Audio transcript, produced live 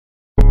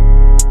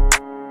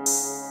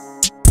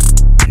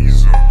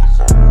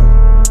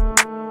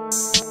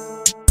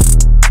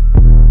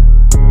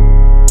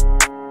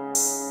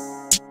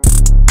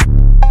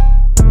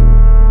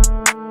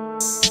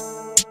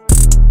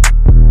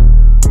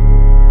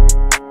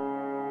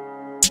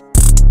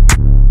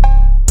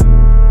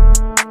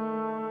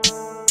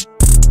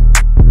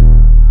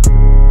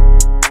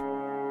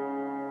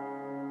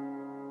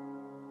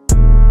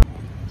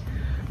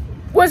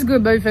What's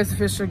good, Babyface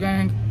Official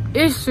Gang?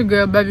 It's your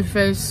girl,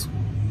 Babyface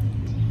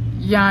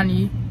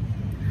Yanni,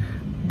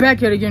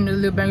 back here again with a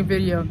little bang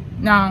video.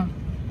 Now,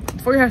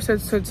 before you have to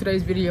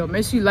today's video,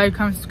 make sure you like,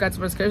 comment, subscribe to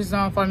the notifications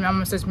on. Follow me on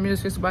my social media,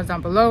 Facebook box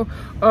down below,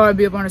 or it'll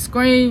be up on the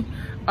screen.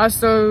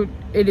 Also,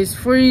 it is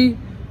free.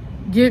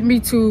 Get me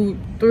to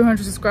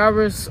 300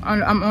 subscribers.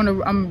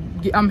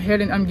 I'm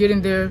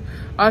getting there.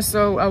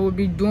 Also, I will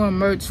be doing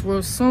merch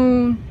real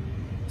soon.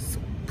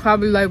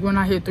 Probably like when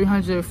I hit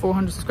 300,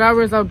 400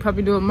 subscribers, I'll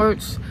probably do a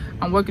merch.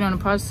 I'm working on the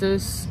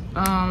process.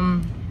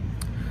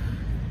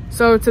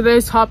 So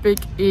today's topic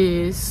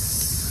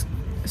is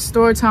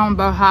story time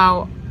about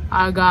how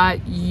I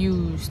got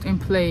used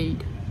and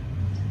played.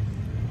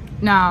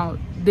 Now,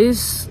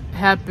 this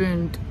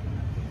happened.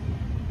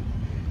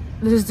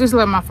 This is just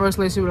like my first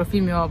relationship with a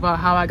female about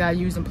how I got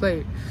used and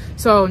played.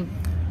 So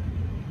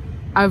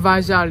I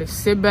advise y'all to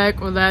sit back,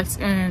 relax,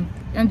 and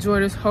enjoy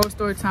this whole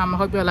story time. I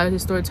hope y'all like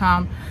this story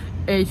time.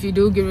 And if you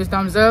do, give it a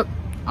thumbs up.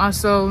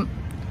 Also,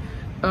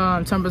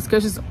 turn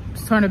notifications,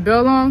 turn the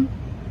bell on,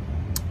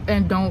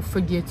 and don't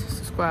forget to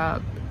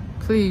subscribe.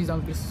 Please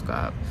don't forget to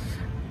subscribe.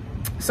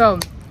 So,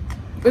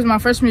 it was my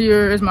freshman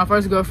year. It's my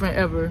first girlfriend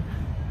ever,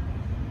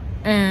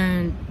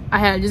 and I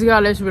had just got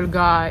a relationship with a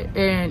guy,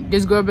 and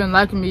this girl been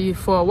liking me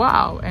for a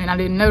while, and I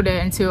didn't know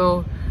that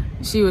until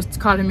she was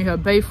calling me her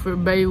bae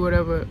or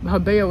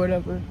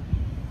whatever.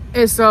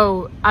 And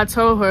so I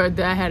told her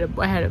that I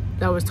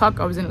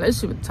was in a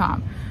relationship at the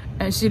time,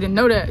 and she didn't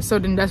know that. So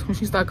then that's when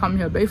she started calling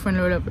me her boyfriend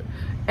or whatever.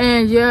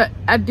 And yeah,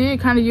 I did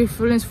kind of get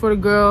feelings for the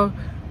girl,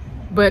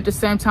 but at the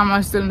same time I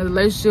was still in the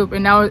relationship,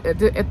 and now at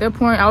that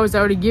point I was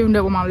already giving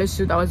up with my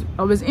relationship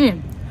I was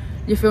in.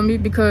 You feel me?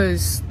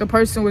 Because the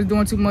person was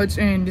doing too much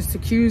and just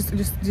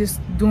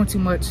doing too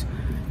much,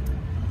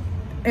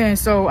 and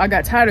so I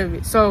got tired of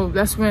it. So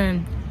that's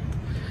when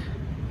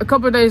a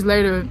couple of days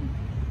later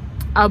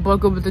I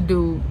broke up with the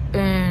dude,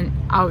 and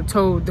I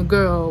told the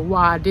girl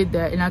why I did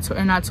that, and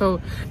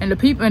the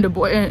people and the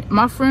boy and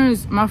my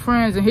friends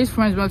and his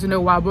friends wanted to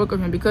know why I broke up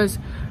with him. Because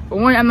for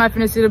one, I'm not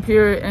gonna sit up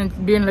here and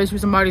be in a relationship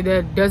with somebody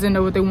that doesn't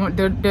know what they want,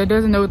 that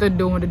doesn't know what they're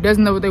doing, that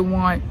doesn't know what they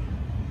want,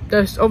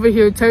 that's over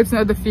here texting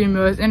other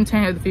females,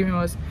 entertaining other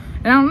females,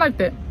 and I don't like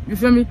that. You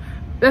feel me?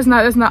 That's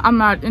not. I'm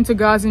not into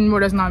guys anymore.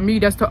 That's not me.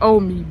 That's the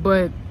old me.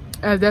 But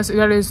that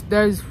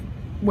is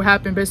what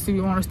happened basically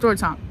on a story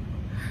time.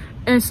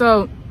 And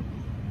so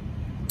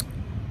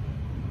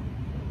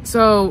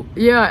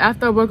yeah,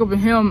 after I broke up with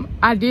him,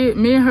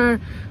 me and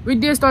her, we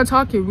did start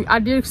talking. I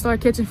did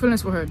start catching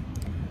feelings for her.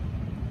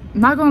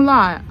 I'm not gonna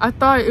lie, I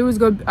thought it was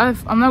gonna.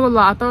 I'm not gonna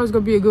lie, I thought it was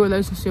gonna be a good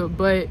relationship,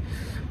 but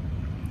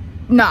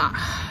nah,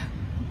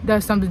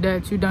 that's something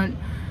that you don't.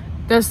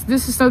 This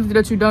is something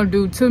that you don't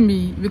do to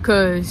me,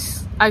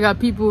 because I got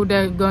people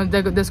that's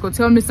gonna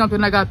tell me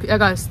something. I got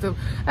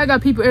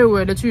people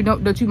everywhere that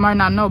you might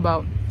not know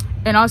about,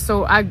 and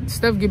also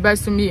stuff get back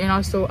to me, and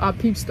also I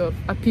peep stuff.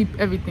 I peep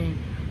everything.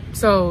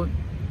 So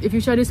if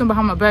you try to do something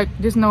behind my back,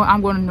 just know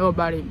I'm going to know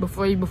about it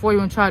before you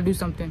even try to do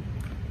something.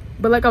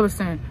 But like I was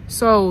saying,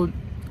 so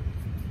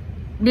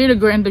me and the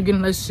girl ended up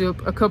getting a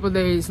relationship a couple of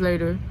days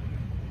later,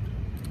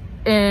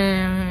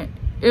 and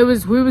it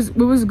was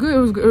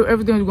good.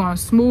 Everything was going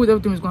smooth.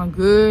 Everything was going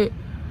good.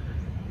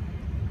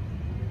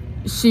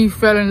 She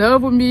fell in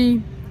love with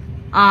me.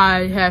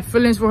 I had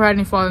feelings for her. I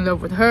didn't fall in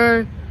love with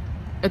her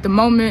at the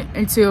moment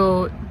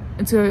until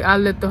I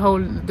let the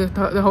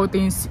whole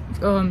thing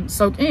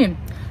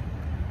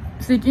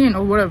sink in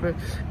or whatever.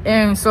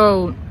 And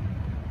so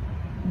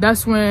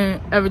that's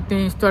when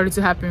everything started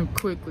to happen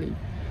quickly,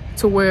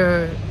 to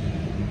where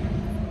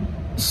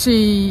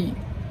she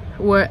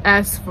would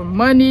ask for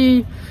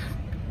money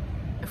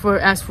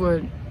as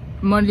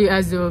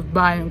of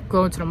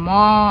going to the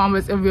mall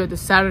almost every other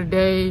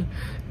Saturday,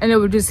 and it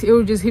would just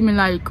hit me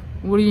like,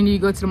 what do you need to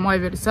go to the mall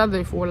every other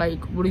Saturday for?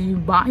 Like, what are you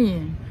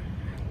buying?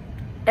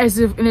 As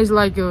if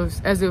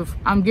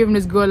I'm giving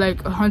this girl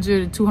like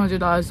 $100 to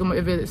 $200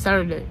 every other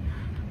Saturday,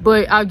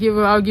 but I'll give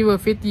her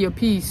 50 a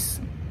piece.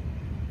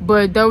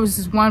 But there was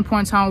this one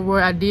point in time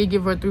where I did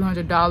give her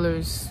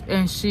 $300,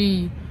 and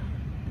she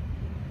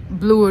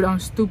blew it on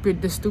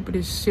the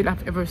stupidest shit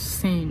I've ever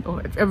seen, or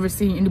I've ever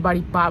seen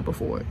anybody buy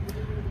before,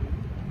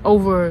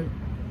 over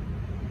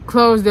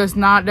clothes that's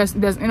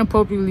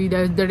inappropriately,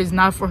 that is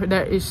not for her,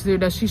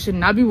 that she should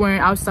not be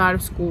wearing outside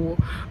of school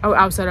or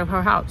outside of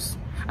her house.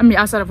 I mean,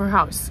 outside of her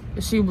house.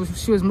 She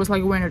was most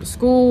likely wearing her to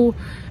school,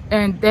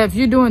 and if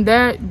you're doing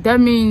that, that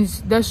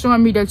means that's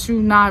showing me that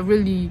you're not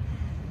really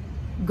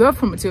good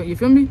for material. You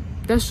feel me?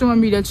 That's showing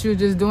me that you're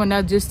just doing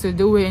that just to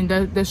do it, and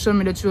that's showing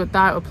me that you're a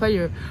thot, a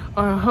player,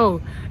 or a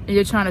hoe, and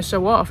you're trying to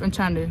show off and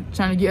trying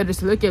to get others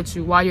to look at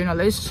you while you're in a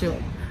relationship.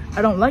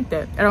 I don't like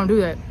that. I don't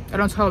do that. I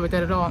don't tolerate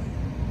that at all.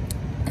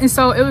 And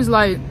so it was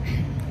like,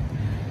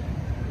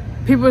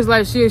 people was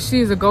like,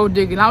 she's a gold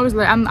digger, and I was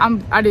like,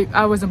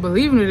 I wasn't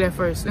believing it at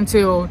first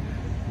until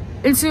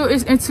it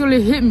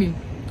hit me,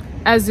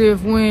 as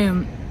if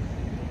when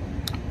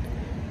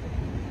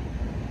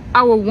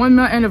our 1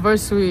 month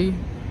anniversary,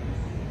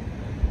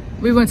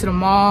 we went to the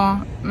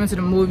mall, went to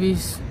the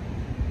movies,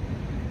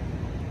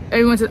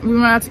 and we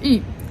went out to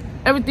eat.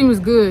 Everything was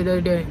good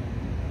that day.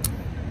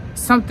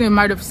 Something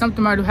might have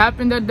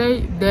happened that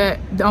day that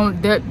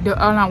on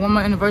our 1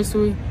 month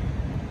anniversary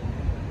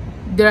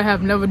that I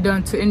have never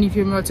done to any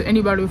female, to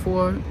anybody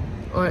before,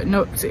 or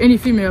no, to any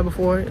female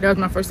before. That was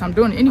my first time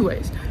doing it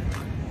anyways.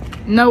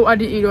 No, I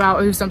didn't eat her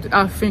out. It was something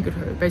I fingered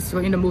her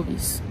basically in the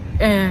movies.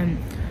 And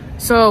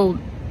so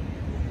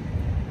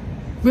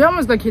we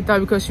almost like hit that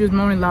because she was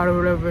moaning loud or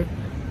whatever.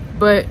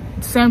 But at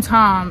the same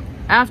time,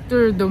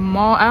 after the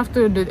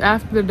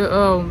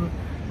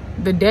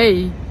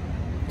day,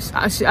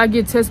 I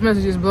get text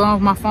messages blowing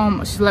up my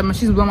phone.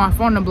 She's blowing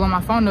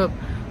my phone up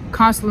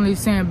constantly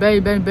saying,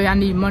 babe, I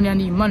need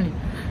money.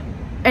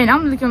 And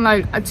I'm looking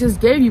like, I just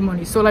gave you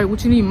money. So like,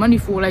 what you need money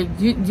for? Like,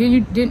 did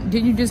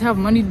you just have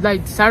money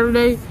like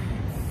Saturday?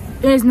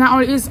 And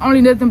it's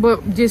only nothing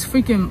but just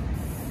freaking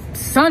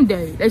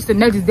Sunday. That's the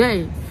next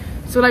day.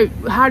 So like,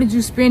 how did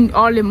you spend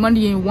all the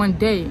money in one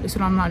day? That's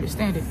what I'm not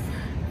understanding.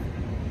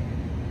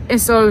 And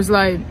so it's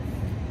like,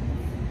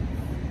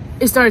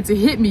 it started to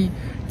hit me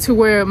to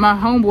where my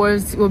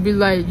homeboys would be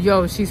like,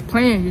 yo, she's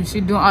playing you.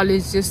 She doing all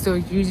this just to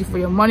use you for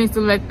your money,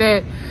 stuff like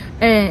that.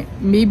 And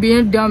me being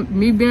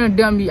a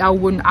dummy,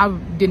 I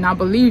did not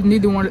believe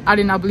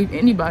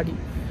anybody.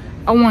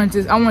 I wanted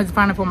to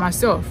find out for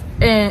myself.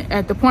 And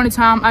at the point in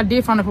time, I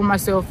did find out for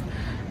myself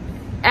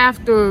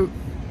after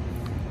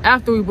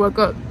we broke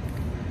up.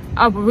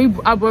 We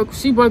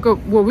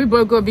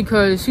broke up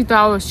because she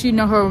thought I was cheating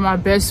on her with my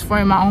best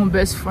friend, my own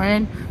best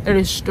friend, that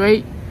is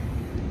straight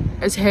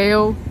as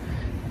hell.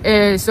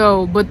 And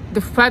so, but the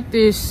fact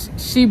is,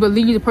 she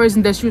believed the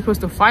person that she was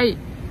supposed to fight,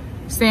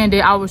 saying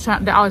that I was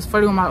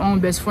fighting with my own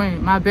best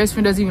friend. My best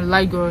friend doesn't even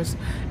like girls.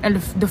 And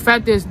the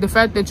fact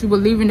that you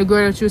believe in the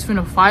girl that you was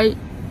finna fight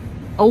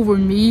over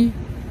me,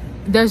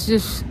 that's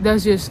just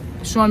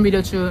showing me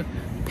that you're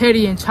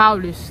petty and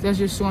childish. That's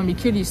just showing me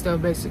kiddie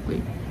stuff,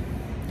 basically.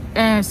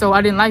 And so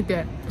I didn't like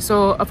that.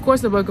 So of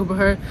course I broke up with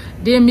her.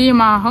 Then me and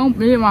my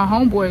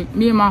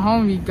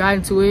homie got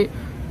into it.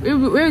 It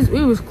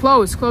was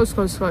close.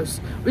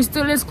 We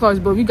still is close,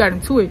 but we got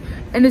into it.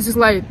 And it's just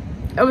like,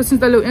 ever since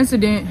that little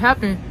incident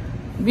happened,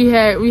 we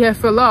had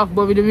fell off,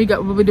 but then we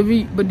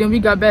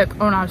got back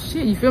on our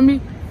shit. You feel me?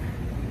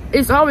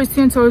 It's always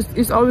 10 toes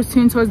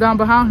down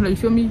behind her. You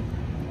feel me?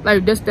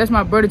 Like that's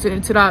my brother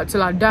till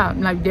I die.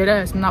 Like dead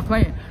ass. I'm not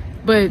playing.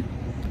 But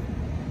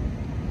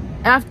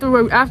after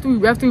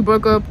we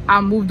broke up, I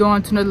moved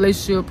on to another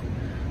relationship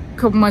a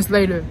couple months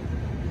later,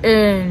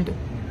 and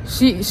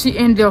she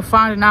ended up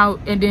finding out,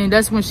 and then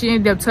that's when she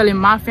ended up telling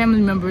my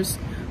family members,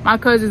 my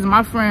cousins,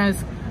 my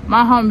friends,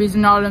 my homies,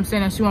 and all of them,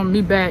 saying that she wanted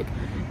me back,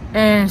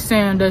 and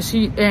saying that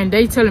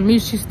they telling me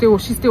she still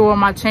on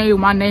my chain with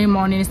my name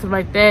on it and stuff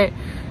like that.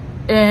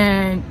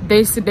 And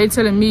they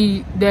telling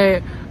me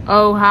that,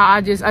 oh, how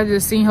I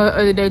just seen her the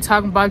other day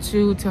talking about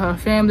you to her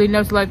family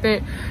and stuff like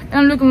that. And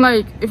I'm looking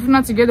like, if we're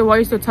not together, why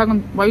you still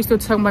talking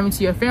about me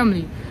to your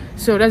family?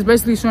 So that's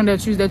basically showing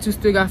that you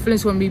still got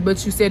feelings for me,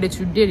 but you said that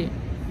you didn't.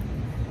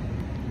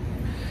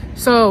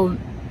 So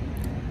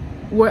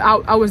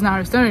I was not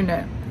understanding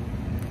that.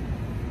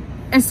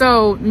 And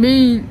so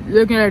me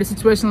looking at the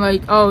situation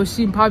like, oh,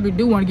 she probably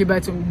do want to get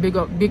back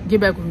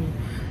with me.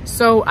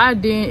 So I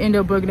did end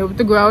up breaking up with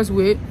the girl I was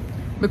with,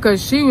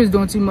 because she was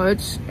doing too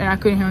much and I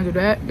couldn't handle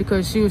that,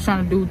 because she was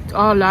trying to do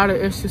a lot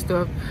of extra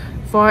stuff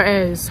as far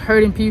as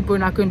hurting people,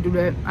 and I couldn't do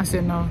that. I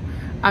said no.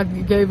 I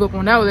gave up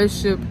on that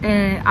relationship,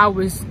 and I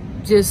was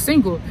just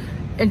single.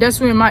 And that's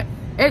when my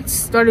ex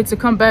started to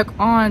come back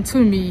on to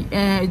me,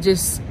 and it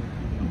just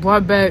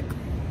brought back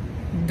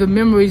the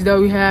memories that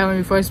we had when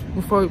we first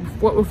before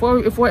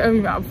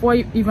even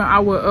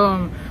our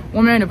 1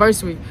 month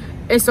anniversary.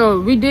 And so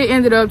we did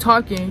end up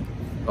talking.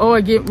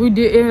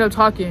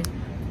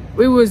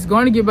 We was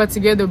going to get back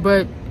together,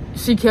 but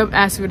she kept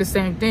asking for the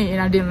same thing,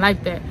 and I didn't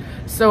like that.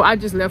 So I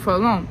just left her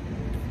alone.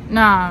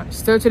 Now,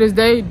 still to this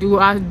day, do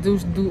I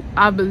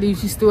believe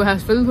she still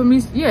has feelings for me?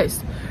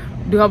 Yes.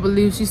 Do I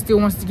believe she still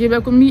wants to get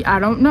back with me? I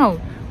don't know.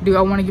 Do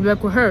I want to get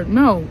back with her?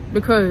 No,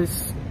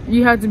 because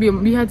you have to be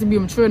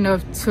mature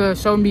enough to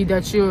show me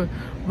that you're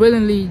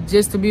willingly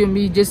just to be with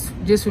me, just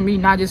for me,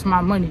 not just for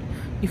my money.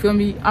 You feel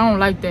me? I don't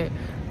like that.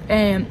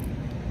 And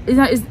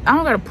I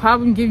don't got a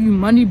problem giving you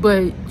money,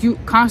 but you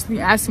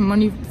constantly asking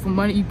money for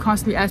money. You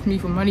constantly ask me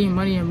for money and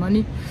money and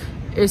money.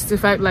 It's the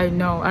fact, like,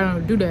 no, I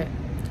don't do that.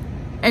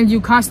 And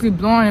you constantly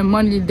blowing in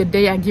money the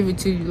day I give it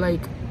to you.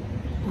 Like,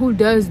 who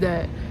does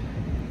that?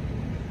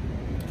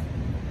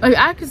 Like,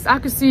 I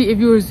could see if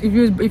you was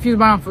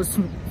buying for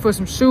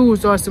some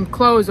shoes or some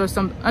clothes or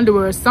some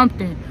underwear or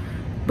something.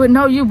 But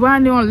no, you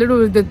buying it on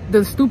literally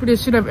the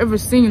stupidest shit I've ever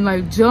seen,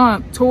 like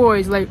junk,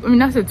 toys, like, I mean,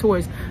 not say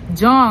toys,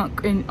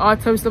 junk and all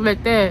types of stuff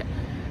like that,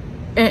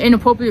 and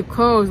inappropriate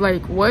clothes,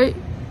 like, what?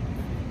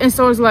 And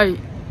so it's like,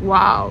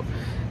 wow.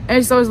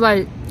 And so it's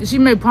like, she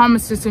made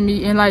promises to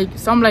me, and like,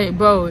 so I'm like,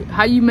 bro,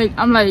 how you make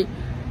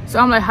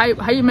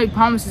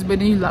promises but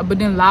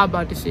then lie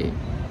about the shit?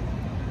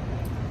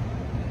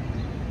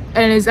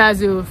 And it's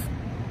as if,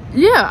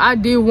 yeah, I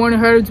did want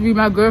her to be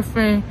my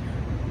girlfriend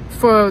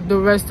for the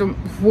rest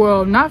of,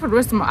 well, not for the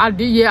rest of my, I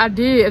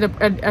did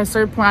at a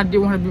certain point I did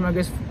want to be my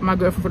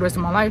girlfriend for the rest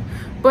of my life.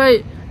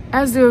 But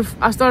as if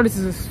I started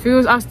to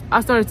feel, I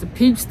started to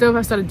peep stuff,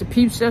 I started to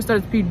peep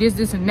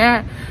this and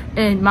that,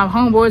 and my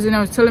homeboys and they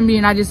was telling me,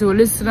 and I just would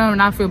listen to them,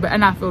 and I feel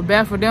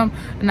bad for them,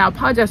 and I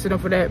apologize to them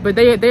for that. But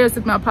they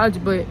accept my apology.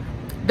 But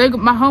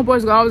my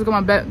homeboys will always go my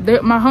back.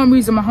 My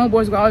homies and my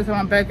homeboys will always go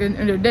my back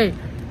in the day.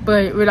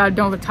 But what I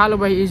don't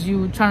tolerate is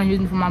you trying to use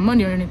me for my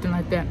money or anything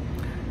like that.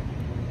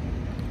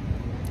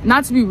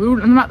 Not to be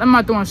rude, I'm not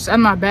trying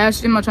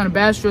to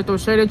bash you or throw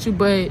shade at you,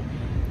 but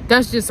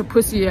that's just a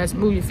pussy ass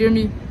move, you feel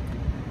me?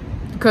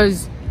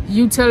 Because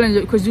you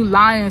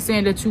lying and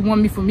saying that you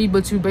want me for me,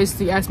 but you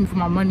basically asked me for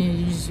my money and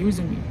you just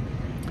using me.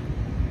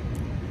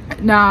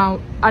 Now,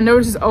 I know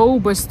this is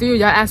old, but still,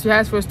 y'all asked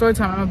for a story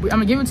time. I'm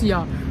gonna give it to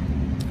y'all.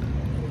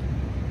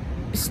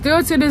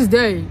 Still to this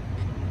day,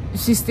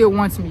 she still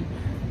wants me.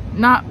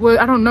 Not, well,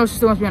 I don't know if she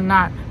still wants me or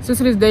not. Still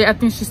to this day, I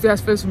think she still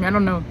has feelings for me. I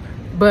don't know.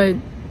 But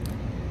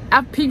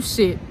I peeped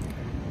shit.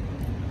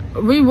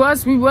 We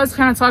was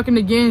kind of talking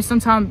again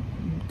sometime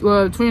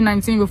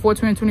 2019 before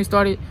 2020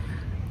 started.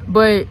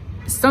 But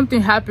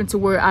something happened to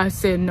where I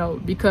said no,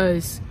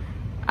 because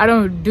I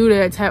don't do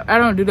that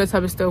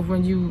type of stuff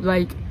when you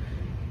like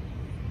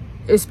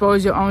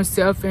expose your own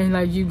self and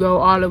like you go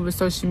all over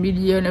social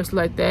media and stuff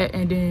like that,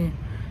 and then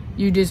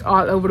you just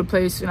all over the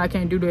place. And I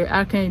can't do that.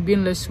 I can't be in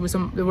a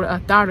relationship with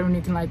a thought or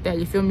anything like that,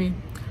 you feel me?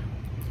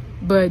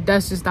 But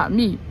that's just not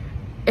me,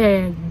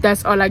 and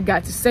that's all I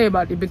got to say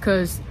about it,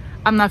 because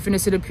I'm not finna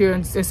sit up here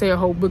and say a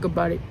whole book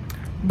about it.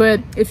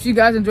 But if you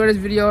guys enjoyed this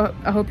video,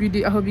 I hope you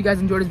guys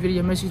enjoyed this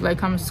video. Make sure you like,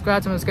 comment,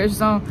 subscribe to my notification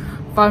zone.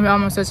 Follow me on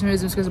my social media,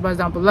 description box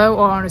down below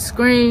or on the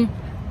screen.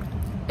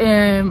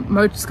 And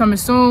merch is coming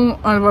soon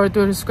on our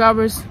 3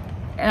 subscribers.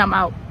 And I'm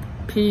out.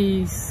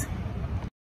 Peace.